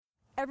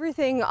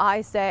Everything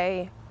I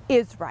say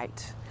is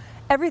right.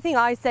 Everything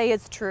I say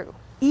is true,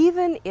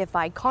 even if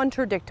I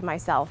contradict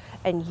myself,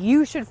 and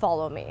you should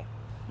follow me.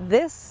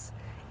 This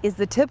is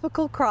the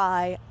typical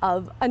cry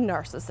of a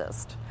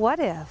narcissist. What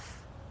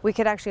if we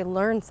could actually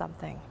learn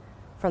something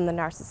from the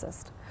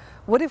narcissist?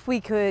 What if we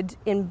could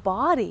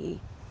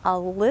embody a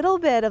little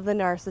bit of the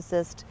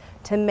narcissist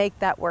to make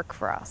that work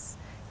for us?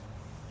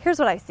 Here's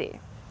what I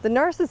see. The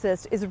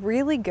narcissist is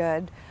really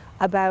good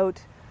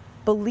about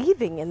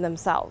believing in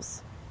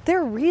themselves.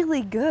 They're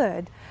really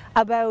good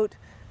about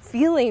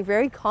feeling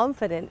very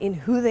confident in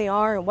who they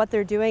are and what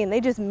they're doing, and they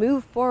just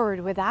move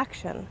forward with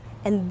action.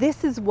 And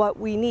this is what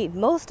we need.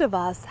 Most of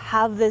us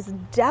have this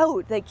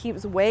doubt that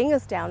keeps weighing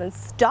us down and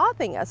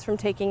stopping us from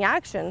taking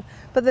action,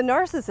 but the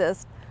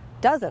narcissist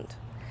doesn't.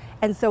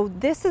 And so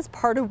this is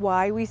part of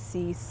why we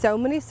see so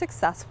many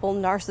successful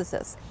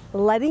narcissists.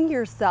 Letting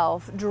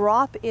yourself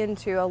drop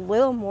into a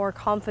little more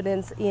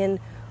confidence in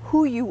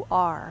who you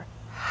are,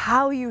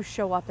 how you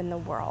show up in the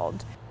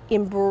world,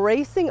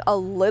 embracing a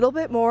little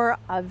bit more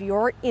of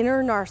your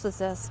inner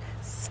narcissist,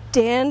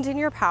 stand in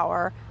your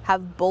power,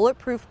 have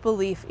bulletproof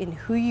belief in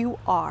who you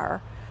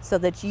are so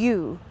that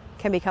you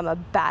can become a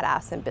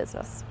badass in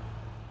business.